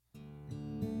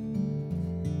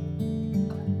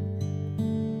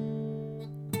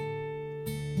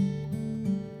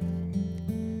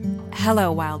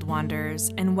Hello, Wild Wanderers,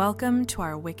 and welcome to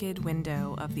our wicked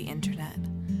window of the internet.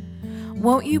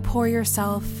 Won't you pour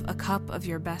yourself a cup of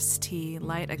your best tea,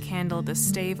 light a candle to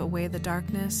stave away the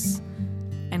darkness,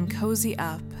 and cozy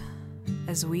up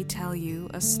as we tell you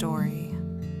a story?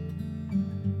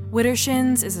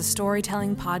 Widdershins is a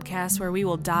storytelling podcast where we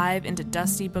will dive into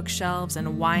dusty bookshelves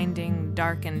and winding,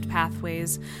 darkened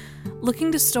pathways,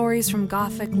 looking to stories from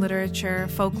Gothic literature,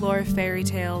 folklore, fairy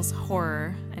tales,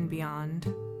 horror, and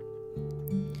beyond.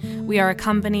 We are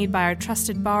accompanied by our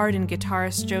trusted bard and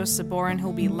guitarist Joe Saborin, who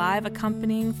will be live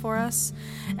accompanying for us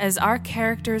as our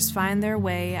characters find their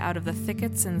way out of the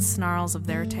thickets and snarls of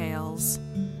their tales.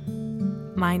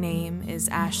 My name is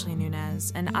Ashley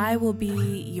Nunez, and I will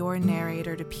be your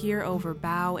narrator to peer over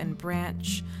bough and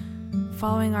branch,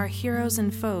 following our heroes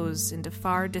and foes into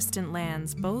far distant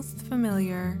lands, both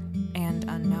familiar and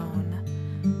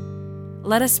unknown.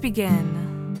 Let us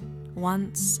begin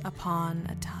once upon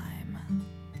a time.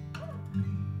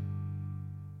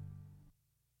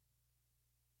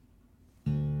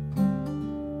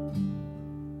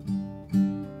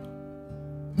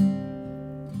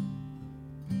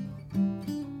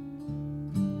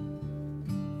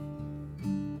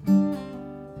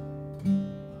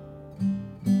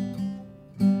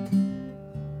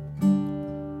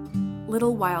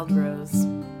 Little Wild Rose,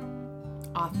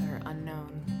 author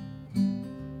unknown.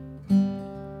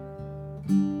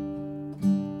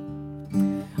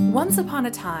 Once upon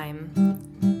a time,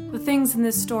 the things in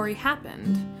this story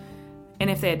happened, and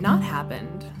if they had not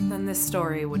happened, then this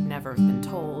story would never have been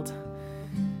told.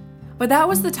 But that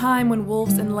was the time when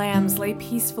wolves and lambs lay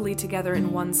peacefully together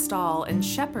in one stall, and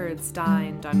shepherds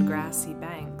dined on grassy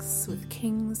banks with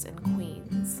kings and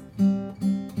queens.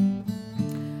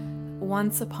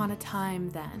 Once upon a time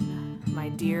then, my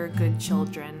dear good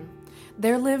children,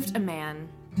 there lived a man.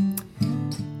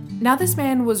 Now this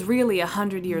man was really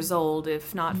 100 years old,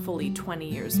 if not fully 20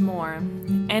 years more,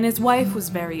 and his wife was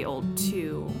very old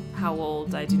too. How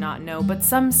old, I do not know, but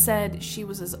some said she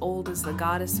was as old as the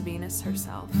goddess Venus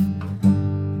herself.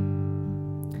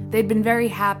 They'd been very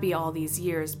happy all these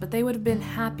years, but they would have been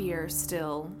happier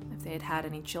still if they had had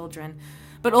any children.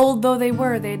 But old though they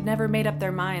were, they had never made up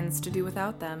their minds to do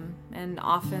without them, and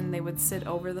often they would sit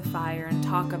over the fire and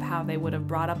talk of how they would have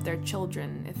brought up their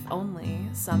children if only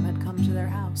some had come to their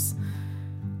house.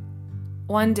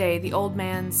 One day, the old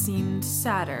man seemed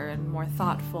sadder and more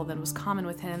thoughtful than was common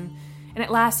with him, and at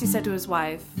last he said to his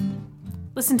wife,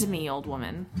 "Listen to me, old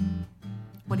woman."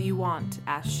 "What do you want?"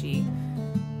 asked she.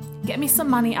 "Get me some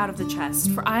money out of the chest,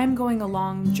 for I am going a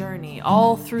long journey,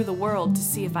 all through the world, to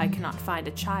see if I cannot find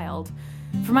a child.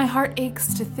 For my heart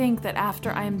aches to think that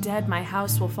after I am dead, my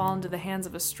house will fall into the hands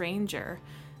of a stranger.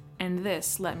 And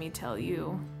this, let me tell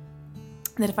you,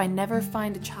 that if I never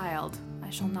find a child, I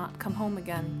shall not come home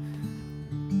again."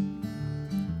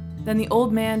 Then the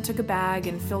old man took a bag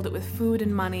and filled it with food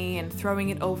and money, and throwing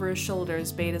it over his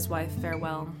shoulders, bade his wife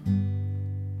farewell.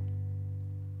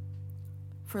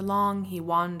 For long he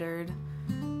wandered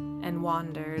and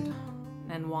wandered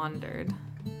and wandered,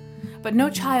 but no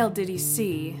child did he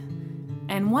see.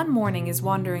 And one morning his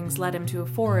wanderings led him to a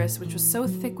forest which was so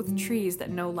thick with trees that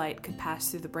no light could pass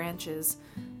through the branches.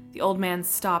 The old man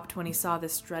stopped when he saw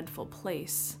this dreadful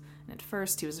place, and at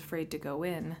first he was afraid to go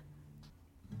in.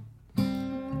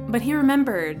 But he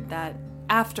remembered that,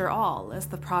 after all, as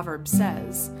the proverb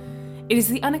says, it is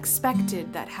the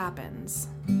unexpected that happens,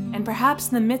 and perhaps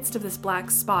in the midst of this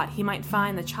black spot he might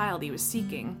find the child he was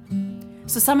seeking.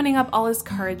 So summoning up all his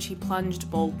courage, he plunged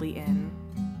boldly in.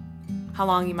 How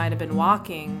long he might have been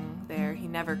walking there he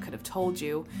never could have told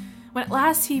you, when at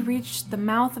last he reached the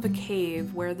mouth of a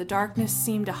cave where the darkness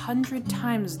seemed 100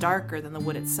 times darker than the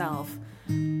wood itself.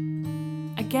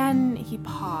 Again he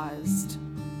paused,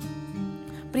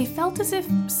 but he felt as if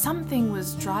something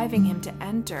was driving him to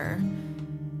enter,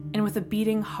 and with a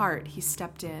beating heart he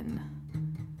stepped in.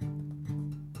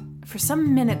 For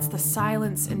some minutes the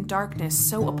silence and darkness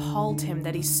so appalled him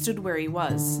that he stood where he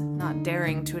was, not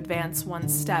daring to advance one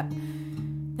step.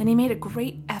 Then he made a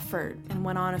great effort and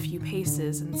went on a few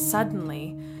paces, and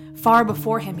suddenly, far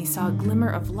before him, he saw a glimmer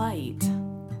of light.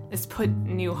 This put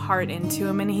new heart into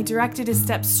him, and he directed his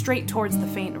steps straight towards the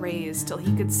faint rays till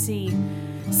he could see,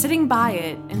 sitting by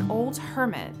it, an old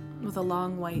hermit with a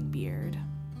long white beard.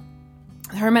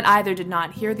 The hermit either did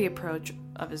not hear the approach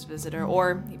of his visitor,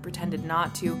 or he pretended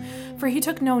not to, for he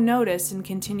took no notice and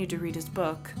continued to read his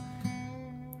book.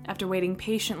 After waiting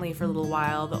patiently for a little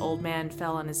while, the old man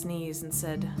fell on his knees and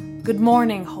said, "Good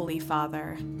morning, Holy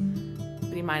Father."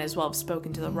 But he might as well have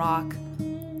spoken to the rock.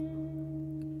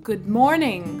 "Good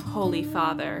morning, Holy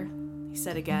Father," he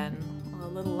said again, while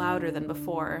little louder than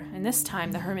before, and this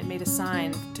time the hermit made a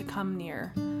sign to come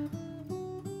near.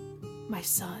 "My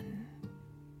son,"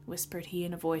 whispered he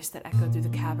in a voice that echoed through the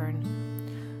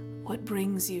cavern, "what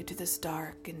brings you to this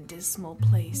dark and dismal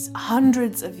place?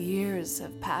 Hundreds of years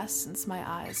have passed since my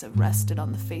eyes have rested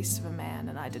on the face of a man,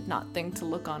 and I did not think to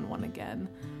look on one again."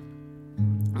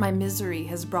 "My misery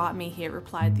has brought me here,"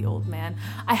 replied the old man.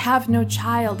 "I have no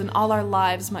child, and all our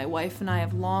lives my wife and I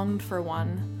have longed for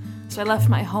one. So I left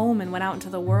my home and went out into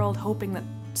the world, hoping that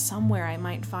somewhere I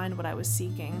might find what I was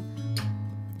seeking."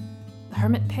 The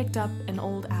hermit picked up an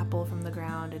old apple from the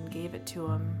ground and gave it to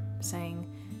him, saying,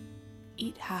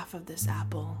 "Eat half of this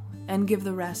apple, and give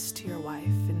the rest to your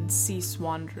wife, and cease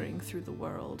wandering through the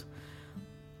world."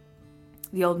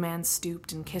 The old man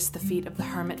stooped and kissed the feet of the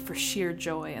hermit for sheer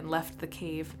joy and left the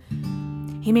cave.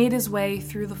 He made his way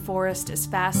through the forest as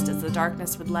fast as the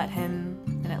darkness would let him,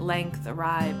 and at length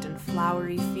arrived in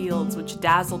flowery fields which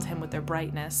dazzled him with their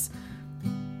brightness.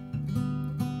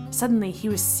 Suddenly he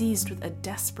was seized with a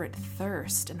desperate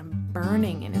thirst and a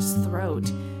burning in his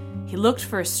throat. He looked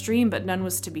for a stream, but none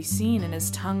was to be seen, and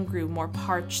his tongue grew more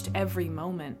parched every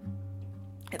moment.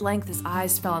 At length his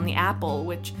eyes fell on the apple,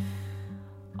 which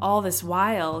all this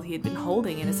while he had been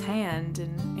holding in his hand,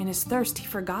 and in his thirst he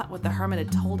forgot what the hermit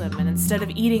had told him, and instead of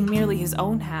eating merely his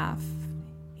own half,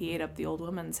 he ate up the old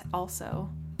woman's also,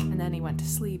 and then he went to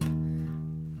sleep.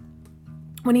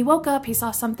 When he woke up, he saw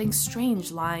something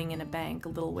strange lying in a bank a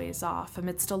little ways off,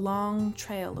 amidst a long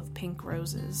trail of pink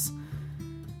roses.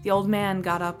 The old man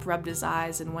got up, rubbed his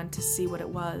eyes, and went to see what it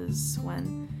was,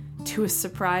 when, to his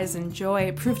surprise and joy,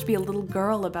 it proved to be a little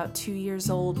girl about 2 years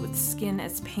old, with skin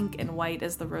as pink and white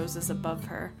as the roses above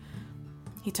her.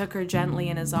 He took her gently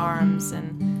in his arms,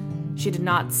 and she did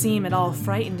not seem at all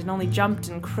frightened, and only jumped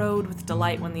and crowed with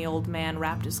delight when the old man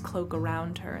wrapped his cloak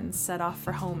around her and set off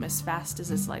for home as fast as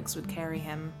his legs would carry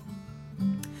him.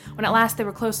 When at last they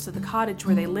were close to the cottage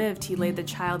where they lived, he laid the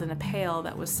child in a pail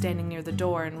that was standing near the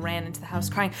door and ran into the house,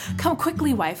 crying, "Come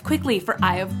quickly, wife, quickly, for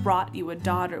I have brought you a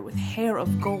daughter with hair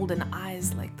of gold and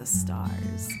eyes like the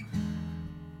stars."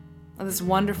 At this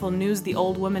wonderful news, the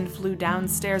old woman flew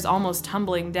downstairs, almost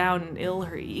tumbling down in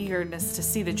her eagerness to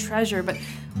see the treasure, but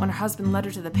when her husband led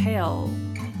her to the pail,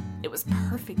 it was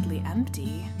perfectly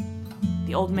empty.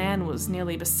 The old man was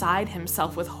nearly beside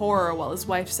himself with horror, while his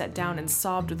wife sat down and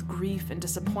sobbed with grief and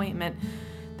disappointment.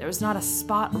 There was not a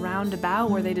spot round about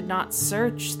where they did not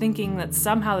search, thinking that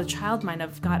somehow the child might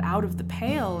have got out of the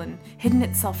pail and hidden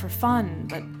itself for fun,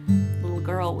 but the little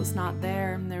girl was not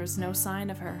there, and there was no sign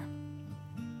of her.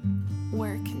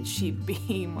 "Where can she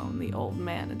be?" moaned the old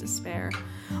man in despair.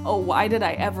 "Oh, why did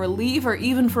I ever leave her,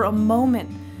 even for a moment?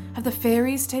 Have the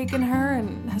fairies taken her,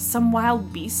 and has some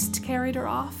wild beast carried her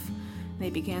off?" They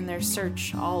began their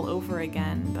search all over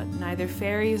again, but neither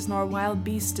fairies nor wild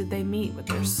beasts did they meet with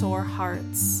their sore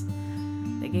hearts.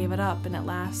 They gave it up and at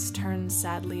last turned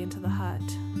sadly into the hut.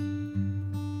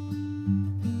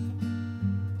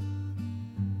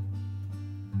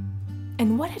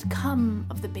 And what had come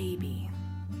of the baby?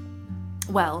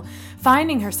 Well,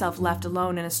 finding herself left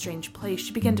alone in a strange place,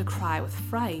 she began to cry with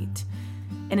fright,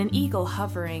 and an eagle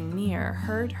hovering near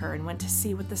heard her and went to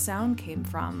see what the sound came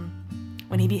from.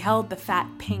 When he beheld the fat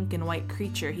pink and white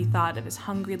creature, he thought of his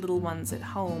hungry little ones at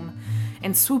home,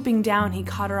 and swooping down, he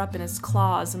caught her up in his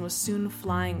claws and was soon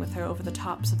flying with her over the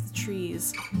tops of the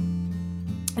trees.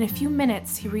 In a few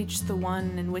minutes, he reached the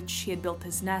one in which he had built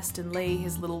his nest and lay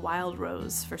his little wild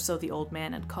rose, for so the old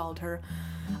man had called her,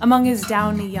 among his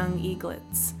downy young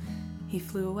eaglets. He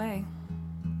flew away.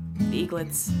 The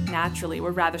eaglets, naturally,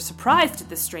 were rather surprised at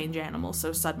this strange animal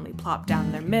so suddenly plopped down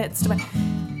in their midst, but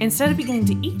instead of beginning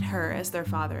to eat her as their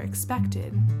father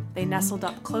expected, they nestled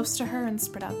up close to her and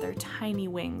spread out their tiny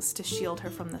wings to shield her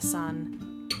from the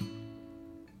sun.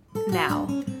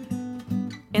 Now,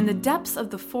 in the depths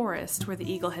of the forest where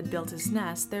the eagle had built his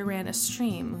nest, there ran a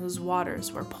stream whose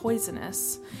waters were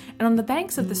poisonous, and on the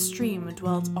banks of the stream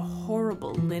dwelt a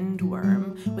horrible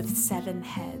lindworm with 7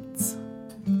 heads.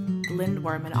 The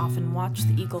lindworm had often watched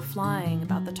the eagle flying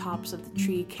about the tops of the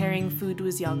tree, carrying food to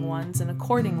his young ones, and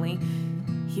accordingly,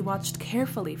 he watched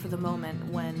carefully for the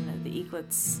moment when the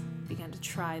eaglets began to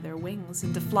try their wings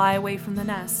and to fly away from the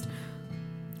nest.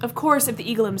 Of course, if the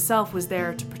eagle himself was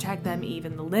there to protect them,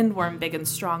 even the lindworm, big and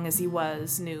strong as he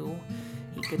was, knew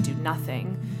he could do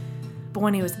nothing. But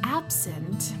when he was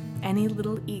absent, any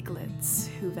little eaglets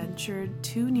who ventured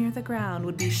too near the ground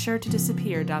would be sure to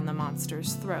disappear down the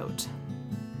monster's throat.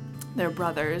 Their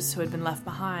brothers, who had been left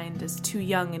behind as too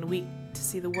young and weak to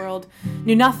see the world,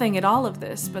 knew nothing at all of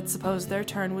this, but supposed their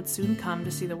turn would soon come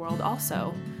to see the world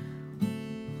also.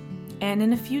 And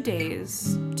in a few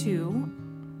days, too,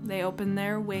 They opened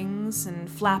their wings and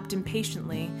flapped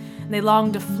impatiently, and they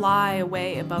longed to fly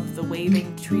away above the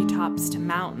waving treetops to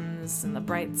mountains and the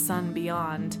bright sun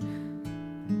beyond.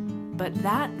 But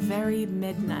that very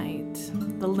midnight,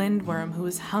 the lindworm, who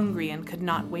was hungry and could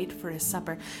not wait for his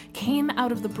supper, came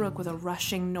out of the brook with a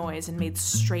rushing noise and made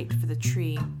straight for the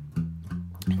tree.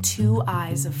 2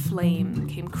 eyes of flame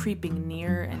came creeping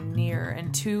nearer and nearer,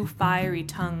 and 2 fiery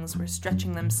tongues were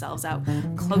stretching themselves out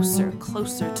closer,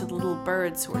 closer to the little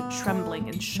birds who were trembling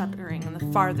and shuddering in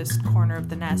the farthest corner of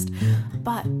the nest.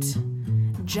 But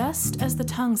just as the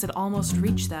tongues had almost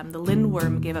reached them, the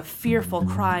lindworm gave a fearful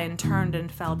cry and turned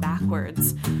and fell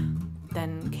backwards.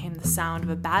 Then came the sound of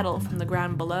a battle from the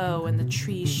ground below, and the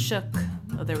tree shook,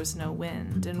 though there was no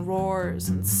wind, and roars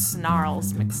and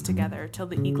snarls mixed together, till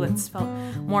the eaglets felt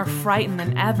more frightened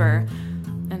than ever,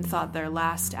 and thought their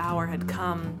last hour had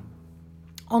come.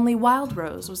 Only Wild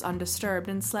Rose was undisturbed,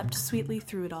 and slept sweetly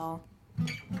through it all.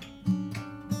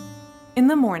 In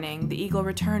the morning, the eagle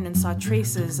returned and saw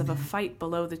traces of a fight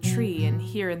below the tree, and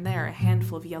here and there a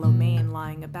handful of yellow mane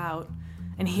lying about,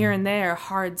 and here and there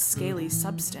hard, scaly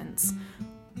substance.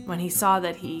 When he saw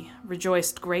that, he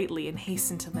rejoiced greatly and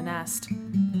hastened to the nest.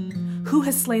 "Who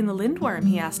has slain the lindworm?"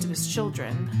 he asked of his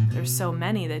children. There were so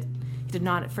many that he did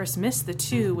not at first miss the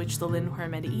 2 which the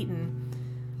lindworm had eaten.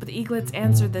 But the eaglets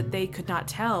answered that they could not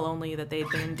tell, only that they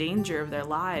had been in danger of their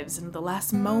lives, and at the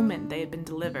last moment they had been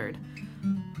delivered.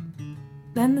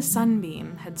 Then the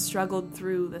sunbeam had struggled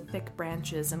through the thick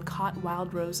branches and caught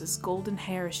Wild Rose's golden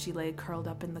hair as she lay curled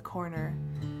up in the corner.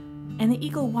 And the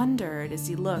eagle wondered, as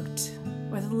he looked,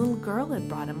 whether the little girl had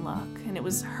brought him luck, and it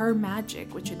was her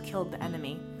magic which had killed the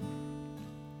enemy.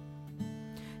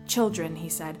 "Children," he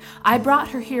said, "I brought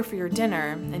her here for your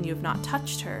dinner, and you have not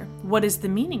touched her. What is the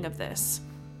meaning of this?"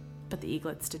 But the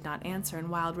eaglets did not answer, and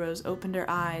Wild Rose opened her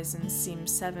eyes and seemed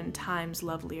 7 times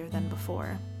lovelier than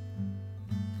before.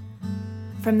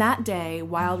 From that day,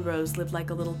 Wild Rose lived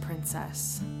like a little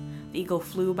princess. The eagle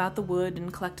flew about the wood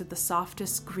and collected the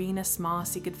softest, greenest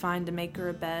moss he could find to make her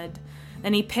a bed.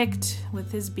 Then he picked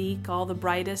with his beak all the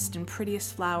brightest and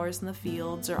prettiest flowers in the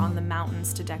fields or on the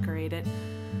mountains to decorate it.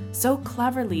 So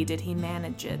cleverly did he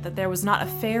manage it that there was not a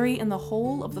fairy in the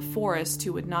whole of the forest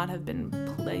who would not have been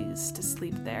pleased to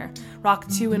sleep there,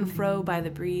 rocked to and fro by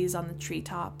the breeze on the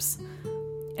treetops.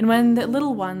 And when the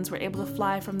little ones were able to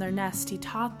fly from their nest, he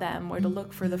taught them where to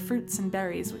look for the fruits and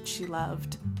berries which she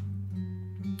loved.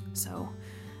 So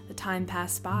the time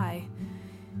passed by,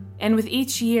 and with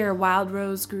each year Wild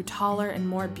Rose grew taller and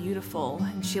more beautiful,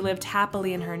 and she lived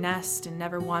happily in her nest and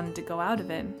never wanted to go out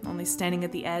of it, only standing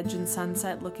at the edge in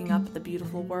sunset looking up at the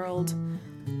beautiful world.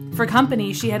 For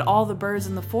company, she had all the birds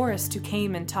in the forest who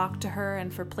came and talked to her,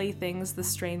 and for playthings the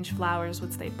strange flowers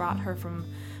which they brought her from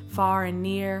far and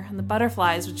near, and the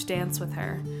butterflies which danced with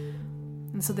her.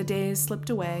 And so the days slipped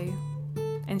away,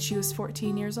 and she was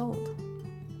 14 years old.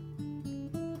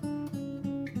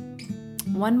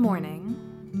 One morning,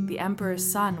 the emperor's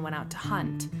son went out to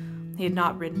hunt. He had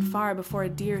not ridden far before a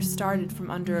deer started from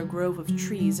under a grove of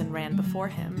trees and ran before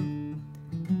him.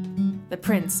 The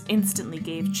prince instantly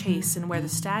gave chase, and where the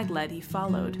stag led he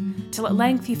followed, till at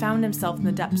length he found himself in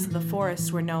the depths of the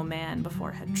forest where no man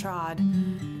before had trod.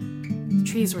 The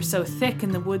trees were so thick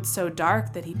and the woods so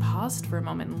dark that he paused for a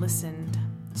moment and listened,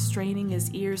 straining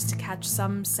his ears to catch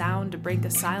some sound to break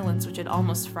a silence which had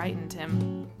almost frightened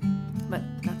him. But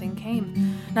nothing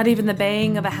came, not even the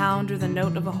baying of a hound or the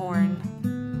note of a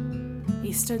horn.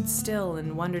 He stood still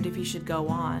and wondered if he should go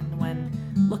on, when,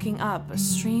 looking up, a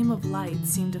stream of light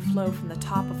seemed to flow from the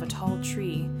top of a tall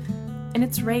tree. In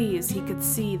its rays he could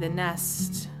see the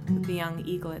nest with the young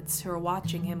eaglets who were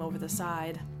watching him over the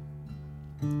side.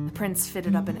 The prince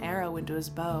fitted up an arrow into his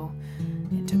bow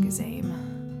and took his aim.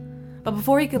 But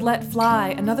before he could let fly,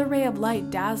 another ray of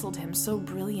light dazzled him, so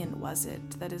brilliant was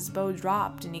it that his bow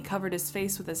dropped and he covered his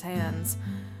face with his hands.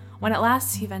 When at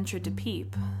last he ventured to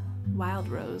peep, Wild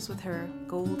Rose, with her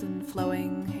golden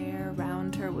flowing hair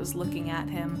round her, was looking at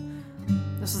him.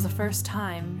 This was the first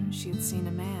time she had seen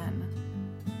a man.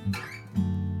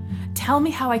 "Tell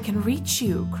me how I can reach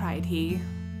you," cried he.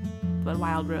 But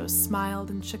Wild Rose smiled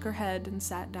and shook her head and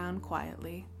sat down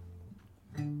quietly.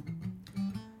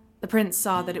 The prince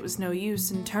saw that it was no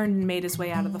use and turned and made his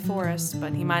way out of the forest,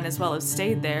 but he might as well have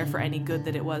stayed there for any good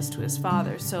that it was to his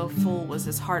father, so full was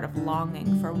his heart of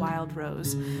longing for Wild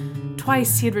Rose.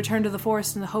 Twice he had returned to the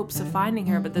forest in the hopes of finding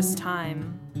her, but this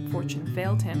time fortune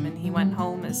failed him, and he went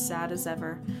home as sad as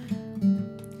ever.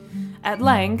 At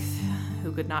length,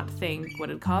 who could not think what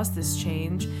had caused this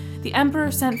change, the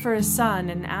emperor sent for his son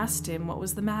and asked him what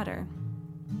was the matter.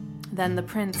 Then the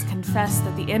prince confessed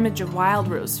that the image of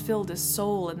Wildrose filled his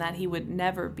soul and that he would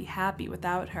never be happy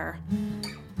without her.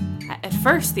 At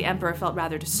first, the emperor felt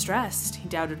rather distressed. He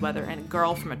doubted whether a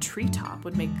girl from a treetop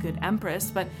would make a good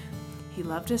empress, but he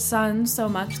loved his son so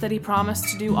much that he promised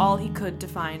to do all he could to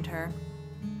find her.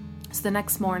 So the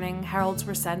next morning, heralds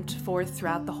were sent forth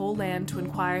throughout the whole land to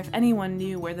inquire if anyone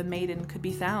knew where the maiden could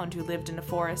be found who lived in a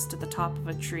forest at the top of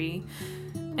a tree,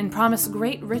 and promised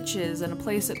great riches and a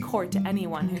place at court to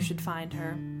anyone who should find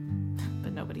her.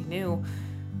 But nobody knew.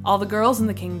 All the girls in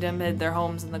the kingdom hid their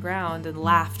homes in the ground and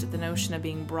laughed at the notion of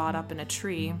being brought up in a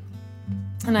tree.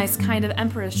 A nice kind of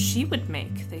empress she would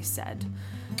make, they said,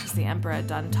 as the emperor had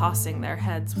done, tossing their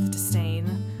heads with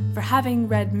disdain. For having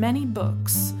read many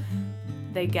books,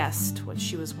 they guessed what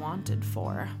she was wanted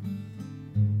for.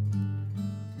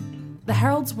 The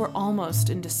heralds were almost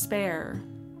in despair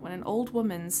when an old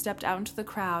woman stepped out into the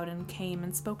crowd and came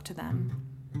and spoke to them.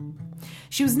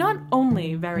 She was not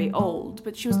only very old,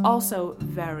 but she was also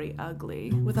very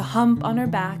ugly, with a hump on her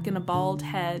back and a bald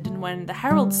head, and when the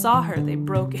heralds saw her, they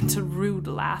broke into rude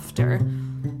laughter.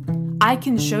 "I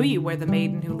can show you where the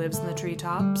maiden who lives in the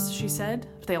treetops," she said,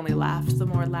 but they only laughed the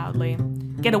more loudly.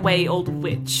 "Get away, old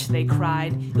witch," they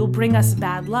cried. "You'll bring us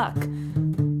bad luck."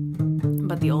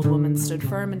 But the old woman stood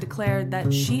firm and declared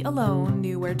that she alone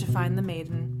knew where to find the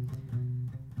maiden.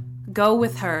 "Go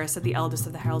with her," said the eldest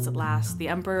of the heralds at last. "The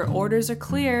emperor's orders are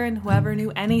clear, and whoever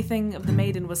knew anything of the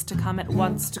maiden was to come at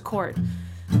once to court.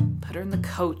 Put her in the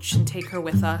coach and take her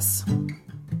with us."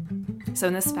 So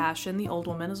in this fashion, the old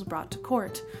woman was brought to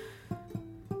court.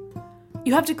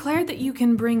 "You have declared that you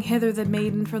can bring hither the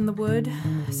maiden from the wood,"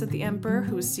 said the emperor,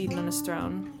 who was seated on his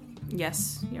throne.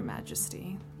 "Yes, your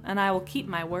majesty, and I will keep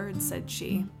my word," said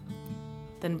she.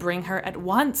 "Then bring her at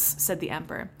once," said the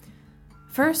emperor.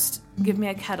 "First, give me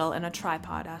a kettle and a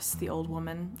tripod," asked the old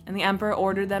woman, and the emperor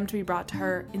ordered them to be brought to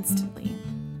her instantly.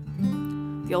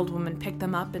 The old woman picked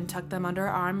them up and tucked them under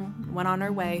her arm and went on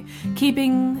her way,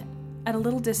 keeping at a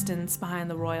little distance behind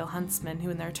the royal huntsmen, who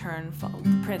in their turn followed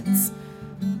the prince.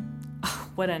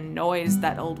 What a noise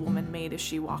that old woman made as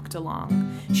she walked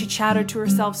along. She chattered to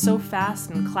herself so fast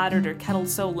and clattered her kettle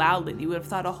so loudly that you would have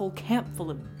thought a whole camp full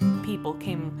of people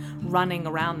came running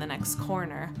around the next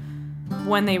corner.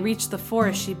 When they reached the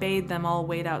forest, she bade them all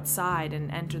wait outside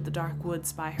and entered the dark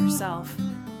woods by herself.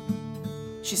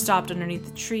 She stopped underneath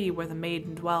the tree where the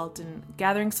maiden dwelt, and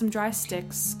gathering some dry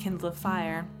sticks, kindled a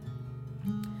fire.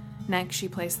 Next, she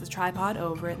placed the tripod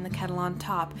over it and the kettle on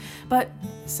top, but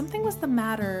something was the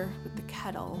matter with the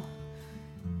kettle.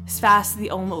 As fast as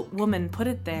the old woman put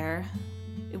it there,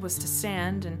 it was to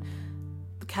stand, and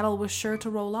the kettle was sure to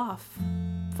roll off,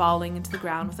 falling into the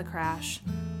ground with a crash.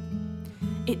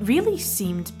 It really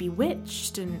seemed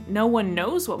bewitched, and no one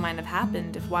knows what might have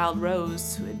happened if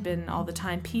Wildrose, who had been all the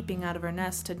time peeping out of her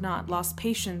nest, had not lost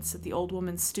patience at the old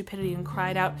woman's stupidity and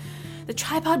cried out, "The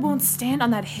tripod won't stand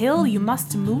on that hill, you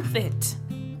must move it."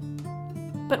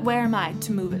 "But where am I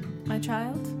to move it, my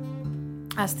child?"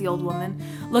 asked the old woman,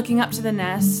 looking up to the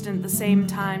nest and at the same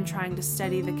time trying to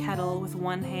steady the kettle with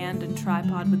one hand and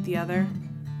tripod with the other.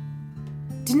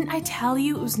 "Didn't I tell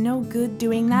you it was no good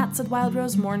doing that?" said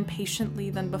Wildrose more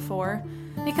impatiently than before.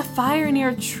 "Make a fire near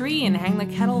a tree and hang the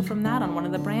kettle from that on one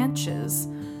of the branches."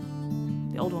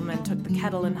 The old woman took the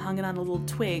kettle and hung it on a little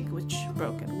twig, which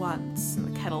broke at once, and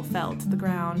the kettle fell to the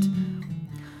ground.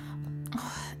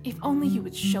 "If only you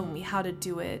would show me how to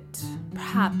do it,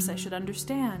 perhaps I should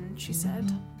understand," she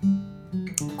said.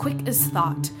 Quick as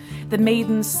thought, the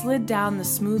maiden slid down the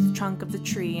smooth trunk of the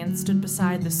tree and stood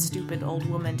beside the stupid old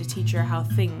woman to teach her how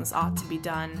things ought to be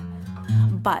done.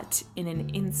 But in an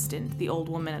instant, the old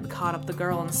woman had caught up the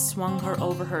girl and swung her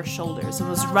over her shoulders and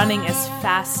was running as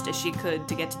fast as she could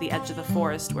to get to the edge of the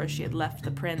forest where she had left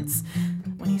the prince.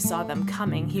 When he saw them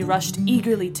coming, he rushed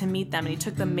eagerly to meet them, and he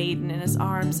took the maiden in his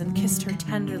arms and kissed her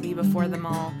tenderly before them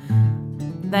all.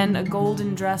 Then a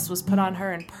golden dress was put on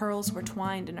her, and pearls were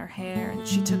twined in her hair, and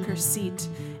she took her seat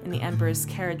in the emperor's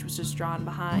carriage, which was drawn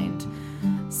behind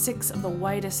 6 of the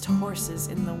whitest horses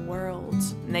in the world,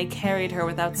 and they carried her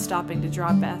without stopping to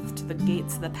draw breath to the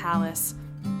gates of the palace.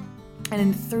 And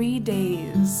in 3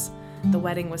 days, the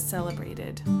wedding was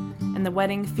celebrated, and the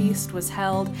wedding feast was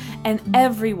held, and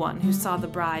everyone who saw the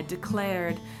bride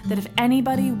declared that if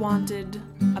anybody wanted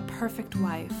a perfect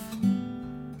wife,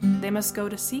 they must go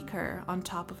to seek her on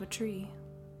top of a tree.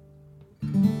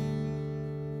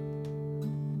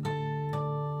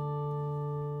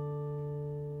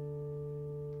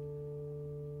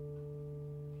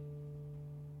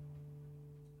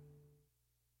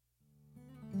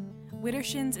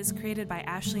 Widdershins is created by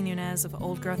Ashley Nunez of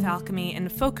Old Growth Alchemy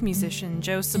and folk musician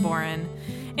Joe Saborin,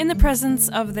 in the presence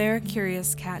of their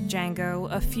curious cat Django,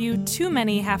 a few too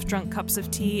many half-drunk cups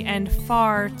of tea, and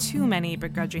far too many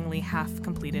begrudgingly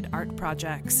half-completed art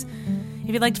projects.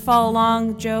 If you'd like to follow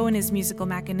along Joe and his musical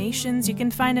machinations, you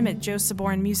can find him at Joe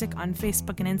Saborin Music on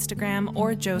Facebook and Instagram,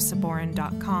 or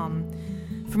joesaborin.com.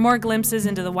 For more glimpses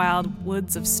into the wild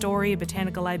woods of story,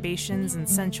 botanical libations, and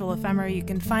sensual ephemera, you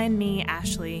can find me,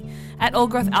 Ashley, at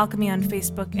Old Growth Alchemy on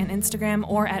Facebook and Instagram,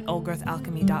 or at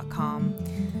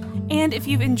oldgrowthalchemy.com. And if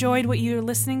you've enjoyed what you're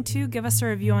listening to, give us a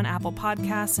review on Apple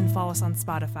Podcasts and follow us on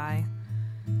Spotify.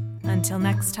 Until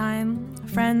next time,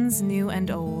 friends new and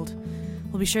old,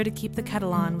 we'll be sure to keep the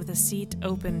kettle on with a seat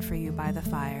open for you by the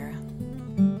fire.